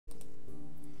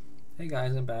Hey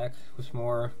guys, I'm back with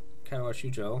more Katawa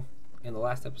Shoujo. In the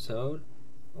last episode,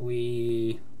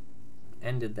 we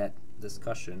ended that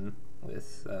discussion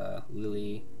with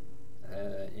Lily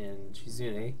and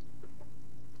Chizune.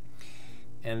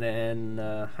 And then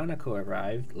Hanako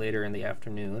arrived later in the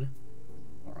afternoon.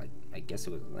 Or I guess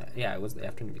it was, yeah, it was the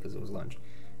afternoon because it was lunch.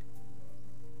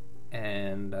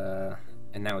 And now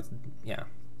it's, now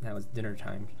it's dinner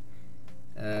time.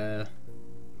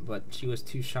 But she was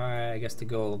too shy, I guess, to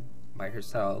go by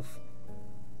herself,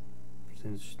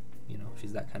 since, you know,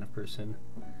 she's that kind of person.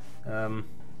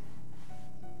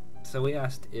 So we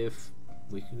asked if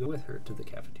we could go with her to the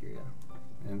cafeteria.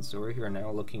 And so we're here now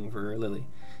looking for Lily.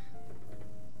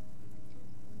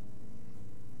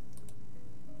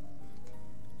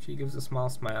 She gives a small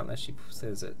smile as she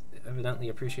says it, evidently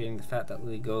appreciating the fact that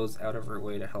Lily goes out of her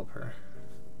way to help her.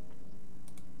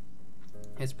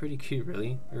 It's pretty cute,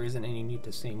 really. There isn't any need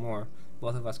to say more,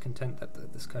 both of us content that the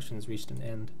discussions reached an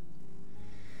end.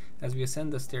 As we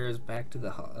ascend the stairs back to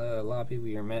the lobby,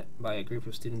 we are met by a group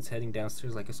of students heading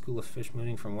downstairs like a school of fish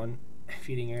moving from one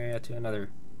feeding area to another.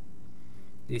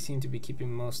 They seem to be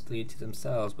keeping mostly to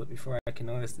themselves, but before I can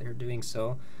notice they're doing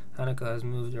so, Hanako has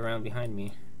moved around behind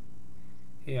me.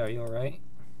 Hey, are you alright?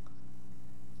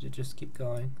 Did it just keep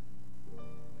going?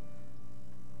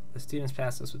 The students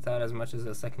pass us without as much as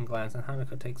a second glance, and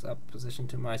Hanako takes up position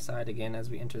to my side again as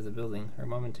we enter the building, her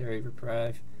momentary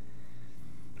reprieve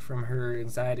from her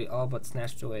anxiety all but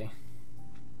snatched away.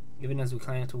 Even as we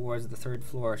climb towards the third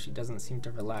floor, she doesn't seem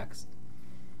to relax.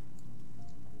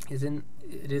 It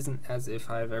isn't as if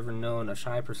I've ever known a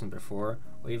shy person before,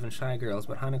 or even shy girls,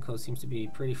 but Hanako seems to be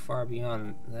pretty far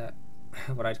beyond that,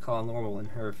 what I'd call normal in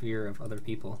her fear of other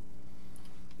people.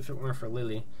 If it weren't for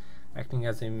Lily acting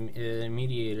as a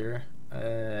mediator,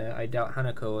 I doubt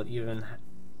Hanako would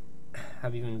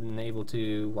have been able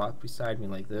to walk beside me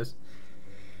like this.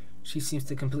 She seems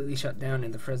to completely shut down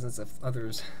in the presence of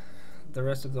others. The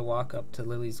rest of the walk up to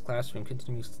Lily's classroom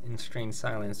continues in strained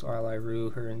silence while I rue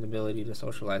her inability to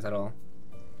socialize at all.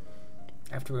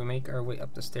 After we make our way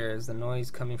up the stairs, the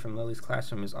noise coming from Lily's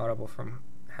classroom is audible from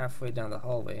halfway down the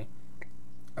hallway.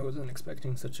 I wasn't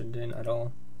expecting such a din at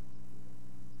all.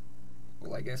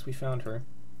 Well, I guess we found her.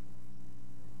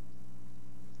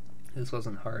 This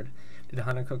wasn't hard. Did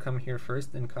Hanako come here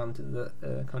first, then come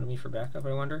to me for backup,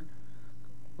 I wonder?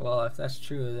 Well, if that's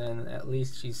true, then at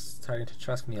least she's starting to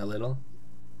trust me a little.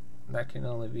 That can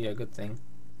only be a good thing.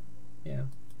 Yeah.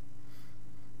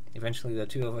 Eventually, the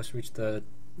two of us reached the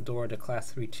door to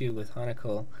Class 3-2 with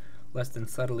Hanako less than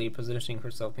subtly positioning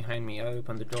herself behind me. I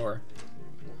opened the door.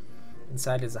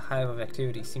 Inside is a hive of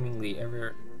activity, seemingly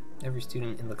every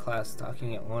student in the class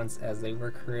talking at once as they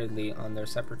work hurriedly on their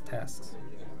separate tasks.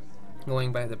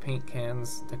 Going by the paint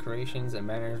cans, decorations, and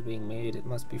banners being made, it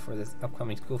must be for this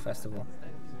upcoming school festival.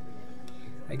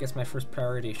 I guess my first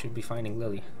priority should be finding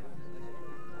Lily.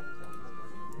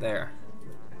 There.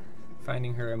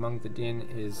 Finding her among the din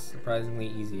is surprisingly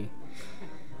easy.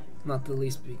 Not the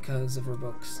least because of her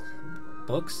books.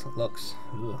 Books? Looks.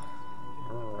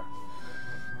 Ugh.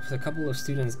 With a couple of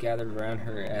students gathered around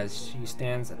her as she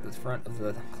stands at the front of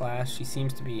the class, she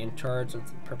seems to be in charge of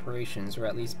the preparations, or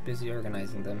at least busy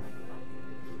organizing them.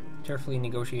 Carefully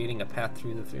negotiating a path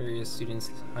through the various students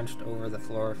hunched over the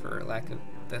floor for lack of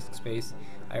desk space,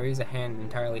 I raise a hand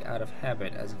entirely out of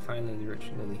habit as I finally reach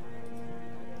Lily.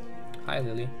 Hi,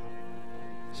 Lily.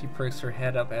 She perks her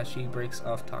head up as she breaks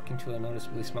off talking to a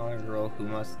noticeably smaller girl who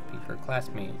must be her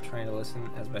classmate, trying to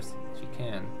listen as best she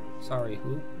can. Sorry,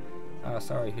 who? Oh,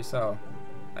 sorry, Hisao.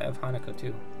 I have Hanako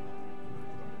too.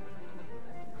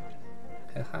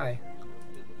 Hi.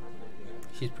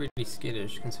 She's pretty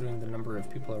skittish, considering the number of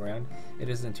people around. It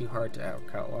isn't too hard to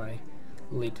out why.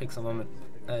 Lily takes a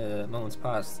moment's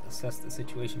pause to assess the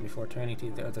situation before turning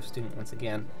to the other student once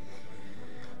again.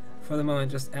 For the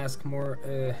moment, just ask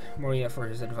Moria for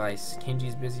his advice.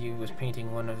 Kenji's busy with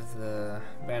painting one of the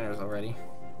banners already.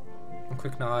 A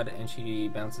quick nod, and she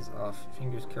bounces off,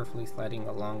 fingers carefully sliding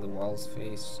along the wall's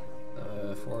face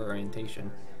for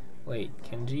orientation. Wait,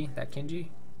 Kenji? That Kenji?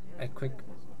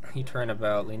 He turned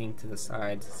about, leaning to the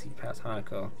side to see past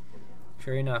Hanako.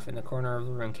 Sure enough, in the corner of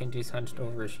the room, Kenji's hunched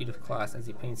over a sheet of cloth as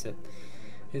he paints it.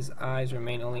 His eyes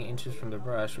remain only inches from the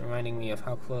brush, reminding me of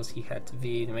how close he had to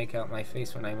be to make out my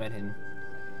face when I met him.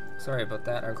 Sorry about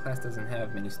that, our class doesn't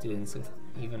have many students with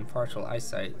even partial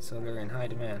eyesight, so they're in high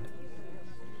demand.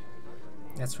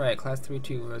 That's right, Class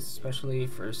 3-2 was especially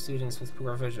for students with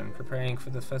poor vision. Preparing for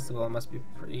the festival must be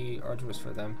pretty arduous for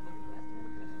them.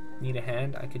 Need a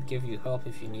hand? I could give you help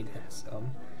if you need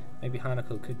some. Maybe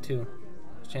Hanako could too.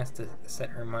 A chance to set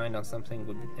her mind on something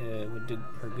would do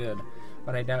her good,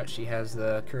 but I doubt she has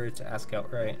the courage to ask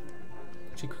outright.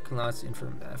 She quickly lost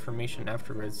information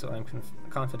afterwards, so I'm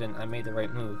confident I made the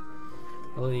right move.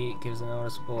 Lily gives a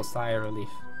noticeable sigh of relief.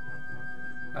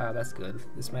 Ah, that's good.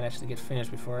 This might actually get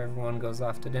finished before everyone goes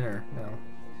off to dinner now.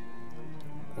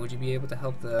 Would you be able to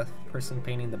help the person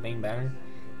painting the main banner?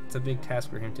 It's a big task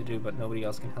for him to do, but nobody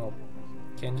else can help.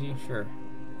 Kenji? Sure.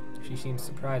 She seems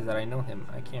surprised that I know him.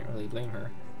 I can't really blame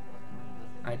her.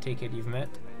 I take it you've met?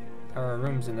 Our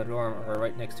rooms in the dorm are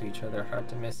right next to each other. Hard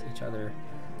to miss each other,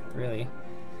 really.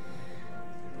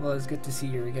 Well, it's good to see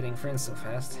you're getting friends so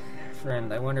fast.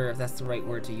 Friend, I wonder if that's the right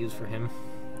word to use for him.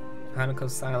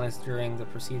 Hanako's silence during the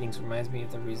proceedings reminds me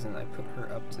of the reason I put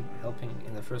her up to helping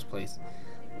in the first place.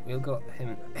 We'll go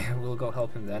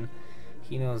help him then.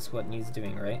 He knows what needs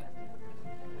doing, right?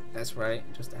 That's right.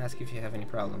 Just ask if you have any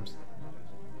problems.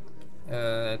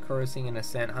 Chorusing in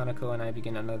assent, Hanako and I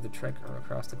begin another trek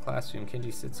across the classroom.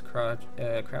 Kenji sits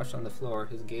crouched on the floor,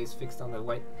 his gaze fixed on the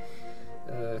white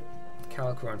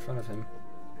calico in front of him.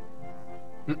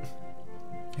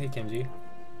 Hey, Kenji.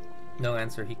 No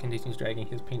answer. He continues dragging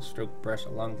his paint stroke brush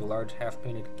along the large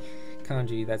half-painted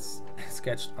kanji that's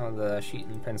sketched on the sheet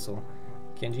in pencil.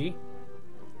 Kenji?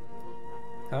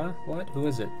 Huh? What? Who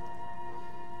is it?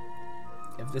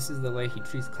 If this is the way he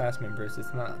treats class members,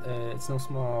 it's no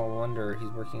small wonder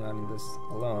he's working on this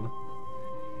alone.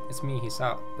 It's me,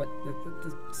 Hisao. But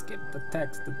skip the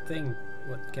text, the thing.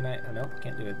 What can I? No, I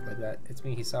can't do it like that. It's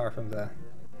me, Hisao from the.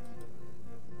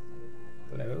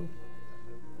 Hello?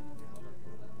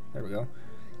 There we go.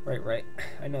 Right.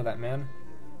 I know that man.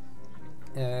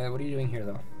 What are you doing here,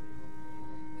 though?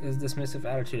 His dismissive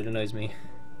attitude annoys me.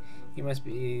 He must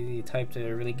be the type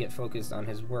to really get focused on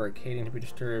his work, hating to be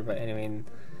disturbed by anyone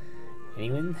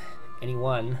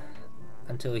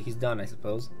until he's done, I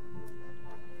suppose.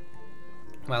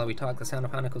 While we talk, the sound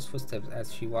of Hanako's footsteps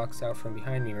as she walks out from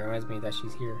behind me reminds me that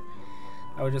she's here.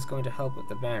 I was just going to help with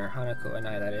the banner, Hanako and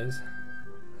I, that is.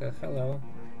 Hello.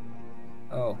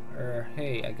 Oh,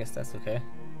 hey, I guess that's okay.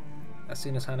 As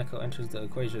soon as Hanako enters the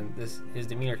equation, his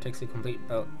demeanor takes a complete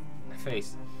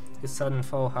face. His sudden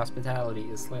faux hospitality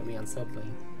is slightly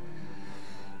unsettling.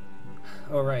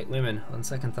 Oh right, women. On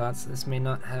second thoughts, this may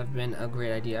not have been a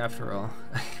great idea after all.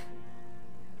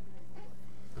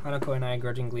 Hanako and I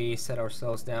grudgingly set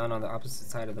ourselves down on the opposite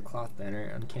side of the cloth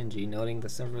banner on Kenji, noting the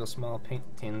several small paint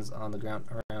tins on the ground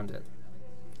around it.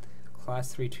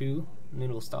 Class 3-2,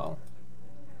 noodle stall.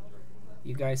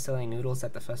 You guys selling noodles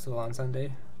at the festival on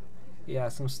Sunday? Yeah,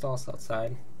 some stalls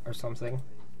outside, or something.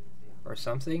 Or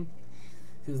something?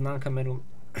 His non-committal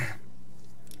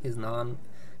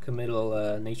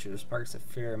nature sparks a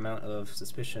fair amount of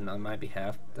suspicion on my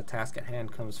behalf. The task at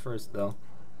hand comes first, though.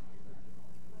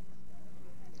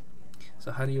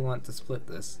 So how do you want to split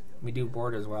this? We do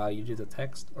borders while you do the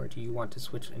text, or do you want to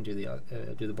switch and do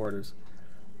the borders?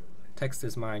 Text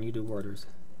is mine, you do borders.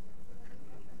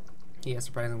 He has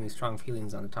surprisingly strong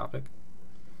feelings on the topic.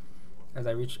 As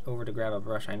I reach over to grab a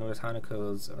brush, I notice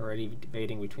Hanako's already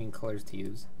debating between colors to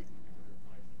use.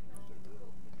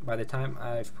 By the time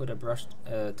I've put a brush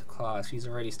to claw, she's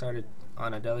already started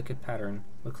on a delicate pattern.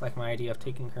 Looks like my idea of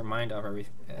taking her mind off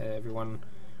everyone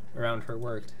around her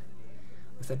worked.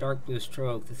 With a dark blue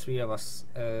stroke, the three of us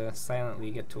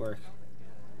silently get to work.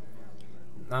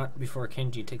 Not before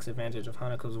Kenji takes advantage of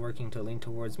Hanako's working to lean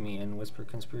towards me and whisper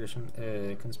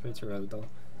conspiratorial though.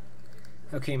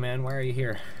 Okay man, why are you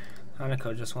here?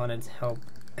 Hanako just wanted help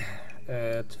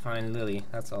to find Lily,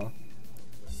 that's all.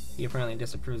 He apparently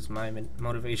disapproves my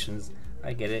motivations.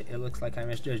 I get it. It looks like I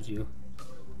misjudged you.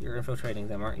 You're infiltrating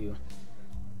them, aren't you?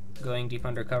 Going deep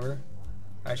undercover?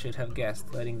 I should have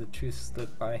guessed. Letting the truth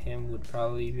slip by him would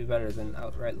probably be better than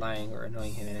outright lying or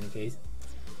annoying him in any case.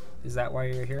 Is that why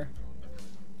you're here?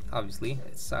 Obviously,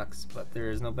 it sucks, but there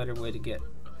is no better way to get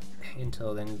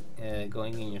intel than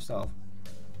going in yourself.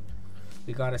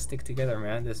 We gotta stick together,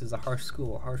 man. This is a harsh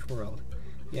school, a harsh world.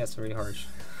 Yes, very harsh.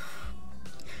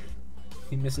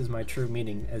 He misses my true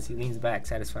meaning as he leans back,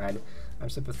 satisfied. I'm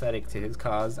sympathetic to his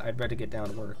cause. I'd better get down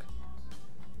to work.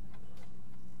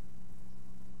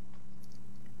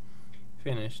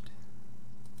 Finished.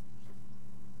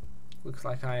 Looks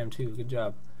like I am too. Good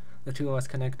job. The two of us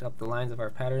connect up the lines of our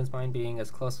patterns, mine being as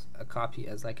close a copy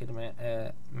as I could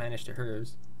manage to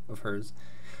hers.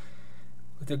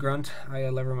 With a grunt, I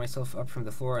lever myself up from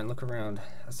the floor and look around.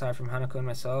 Aside from Hanako and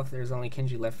myself, there's only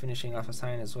Kenji left finishing off a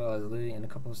sign, as well as Lily and a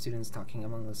couple of students talking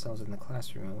among themselves in the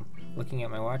classroom. Looking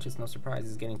at my watch, it's no surprise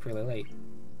it's getting pretty late.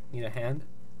 Need a hand?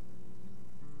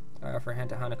 I offer a hand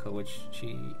to Hanako, which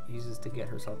she uses to get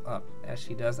herself up. As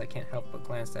she does, I can't help but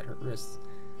glance at her wrists.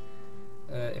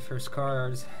 If her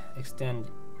scars extend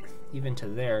even to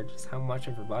there, just how much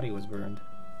of her body was burned?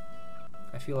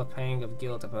 I feel a pang of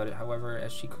guilt about it, however,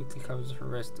 as she quickly covers her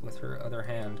wrist with her other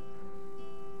hand.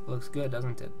 Looks good,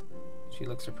 doesn't it? She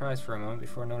looks surprised for a moment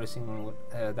before noticing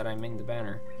that I made the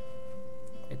banner.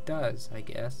 It does, I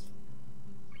guess.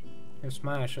 Her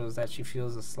smile shows that she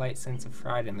feels a slight sense of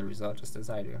pride in the result, just as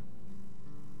I do.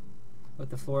 With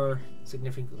the floor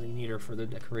significantly neater for the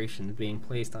decorations being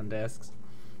placed on desks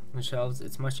and shelves,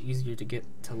 it's much easier to get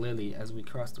to Lily as we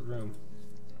cross the room.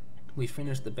 We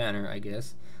finished the banner, I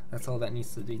guess. That's all that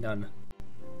needs to be done.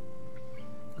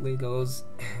 Lily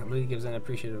gives an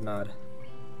appreciative nod.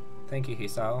 Thank you,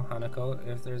 Hisao. Hanako,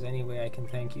 if there's any way I can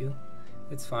thank you,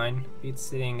 it's fine. Beats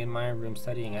sitting in my room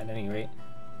studying at any rate.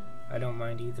 I don't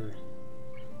mind either.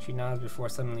 She nods before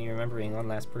suddenly remembering one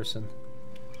last person.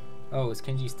 Oh, is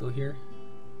Kenji still here?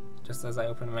 Just as I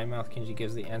open my mouth, Kenji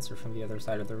gives the answer from the other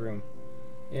side of the room.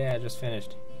 Yeah, just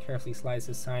finished. He carefully slides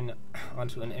his sign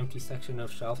onto an empty section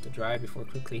of shelf to dry before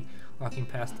quickly walking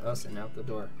past us and out the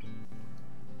door.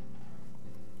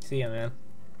 See ya, man.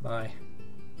 Bye.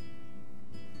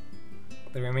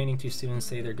 The remaining two students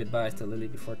say their goodbyes to Lily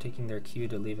before taking their cue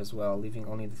to leave as well, leaving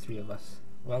only the three of us.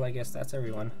 Well, I guess that's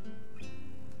everyone.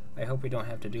 I hope we don't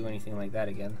have to do anything like that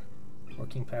again.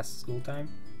 Working past school time?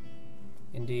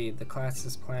 Indeed, the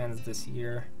class's plans this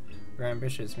year are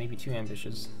ambitious, maybe too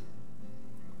ambitious.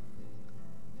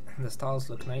 The stalls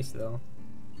look nice though.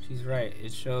 She's right,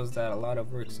 it shows that a lot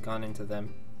of work's gone into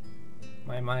them.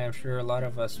 My, I'm sure a lot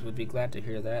of us would be glad to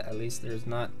hear that. At least there's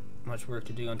not much work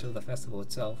to do until the festival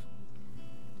itself.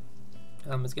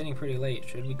 It's getting pretty late.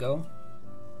 Should we go?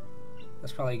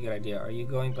 That's probably a good idea. Are you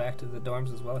going back to the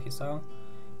dorms as well, Hisao?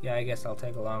 Yeah, I guess I'll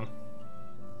tag along.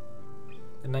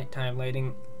 The nighttime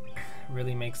lighting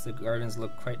really makes the gardens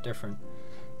look quite different.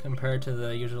 Compared to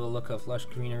the usual look of lush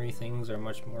greenery, things are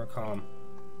much more calm.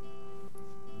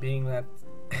 Being that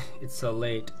it's so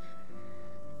late,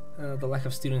 the lack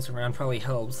of students around probably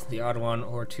helps. The odd one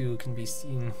or two can be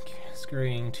seen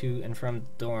scurrying to and from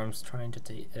dorms, trying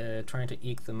to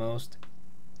eke the most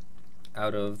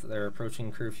out of their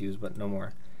approaching curfews, but no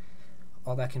more.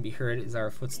 All that can be heard is our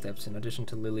footsteps, in addition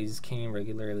to Lily's cane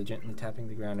regularly gently tapping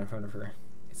the ground in front of her.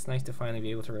 It's nice to finally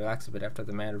be able to relax a bit after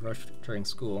the mad rush during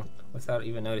school. Without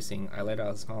even noticing, I let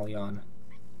out a small yawn.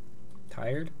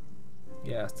 Tired?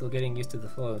 Yeah, still getting used to the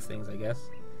flow of things, I guess.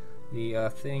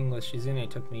 The thing with Shizune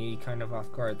took me kind of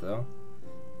off guard, though.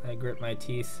 I grit my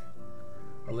teeth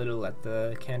a little at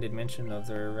the candid mention of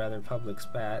their rather public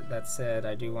spat. That said,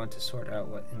 I do want to sort out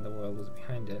what in the world was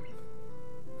behind it.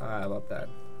 About that.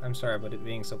 I'm sorry about it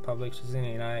being so public.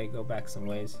 Shizune and I go back some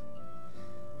ways.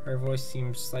 Her voice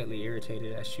seems slightly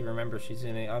irritated as she remembers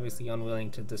Shizune, obviously unwilling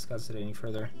to discuss it any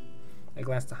further. I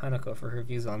glance to Hanako for her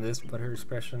views on this, but her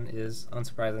expression is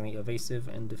unsurprisingly evasive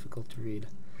and difficult to read.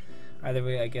 Either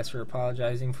way, I guess her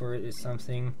apologizing for it is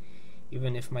something,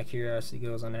 even if my curiosity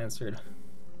goes unanswered.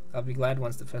 I'll be glad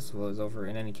once the festival is over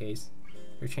in any case.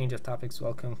 Her change of topics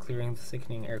welcome, clearing the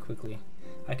thickening air quickly.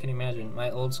 I can imagine. My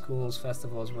old school's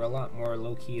festivals were a lot more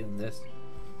low-key than this.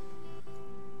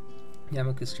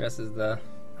 Yamaku stresses the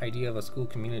idea of a school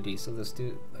community, so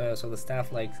the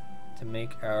staff like to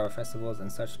make our festivals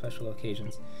and such special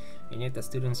occasions, and yet the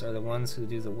students are the ones who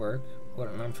do the work. What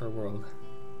an unfair world.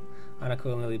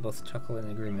 Hanako and Lily both chuckle in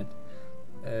agreement,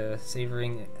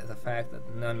 savoring the fact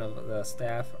that none of the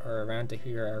staff are around to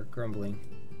hear our grumbling.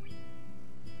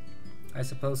 I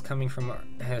suppose coming from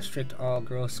a strict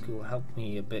all-girls school helped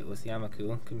me a bit with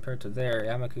Yamaku. Compared to there,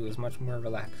 Yamaku is much more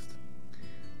relaxed.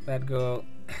 That'd go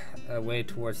a way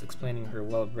towards explaining her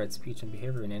well-bred speech and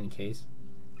behavior in any case.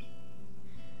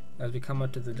 As we come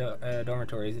up to the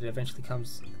dormitories, it eventually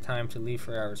comes time to leave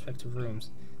for our respective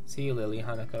rooms. See you, Lily,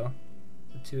 Hanako.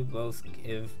 The two both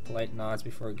give polite nods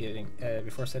before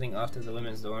setting off to the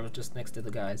women's dorms just next to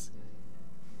the guys.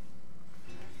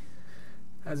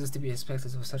 As is to be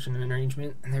expected of such an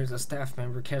arrangement, there's a staff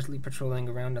member casually patrolling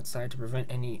around outside to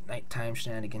prevent any nighttime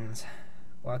shenanigans.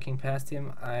 Walking past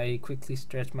him, I quickly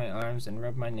stretch my arms and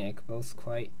rub my neck, both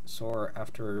quite sore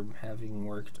after having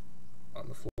worked on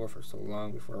the floor for so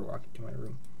long before walking to my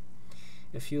room.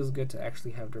 It feels good to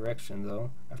actually have direction,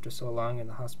 though. After so long in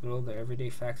the hospital, the everyday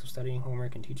facts of studying,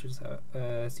 homework, and teachers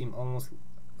seem almost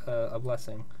a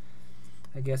blessing.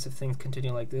 I guess if things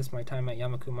continue like this, my time at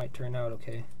Yamaku might turn out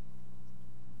okay.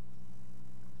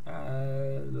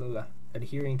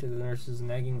 Adhering to the nurse's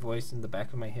nagging voice in the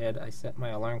back of my head, I set my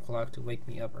alarm clock to wake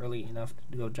me up early enough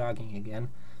to go jogging again.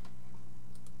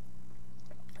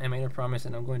 I made a promise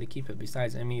and I'm going to keep it.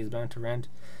 Besides, Emmy is bound to rant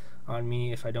on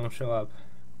me if I don't show up.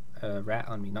 Rat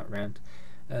on me, not rant.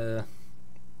 But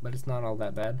it's not all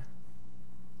that bad.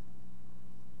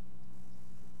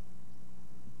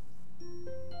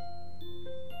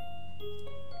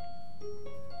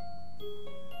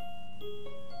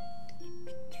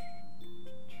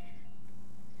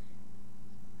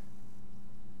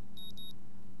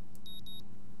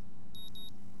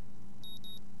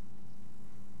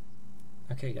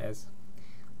 Okay, guys.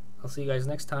 I'll see you guys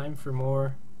next time for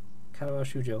more Katawa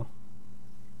Shoujo.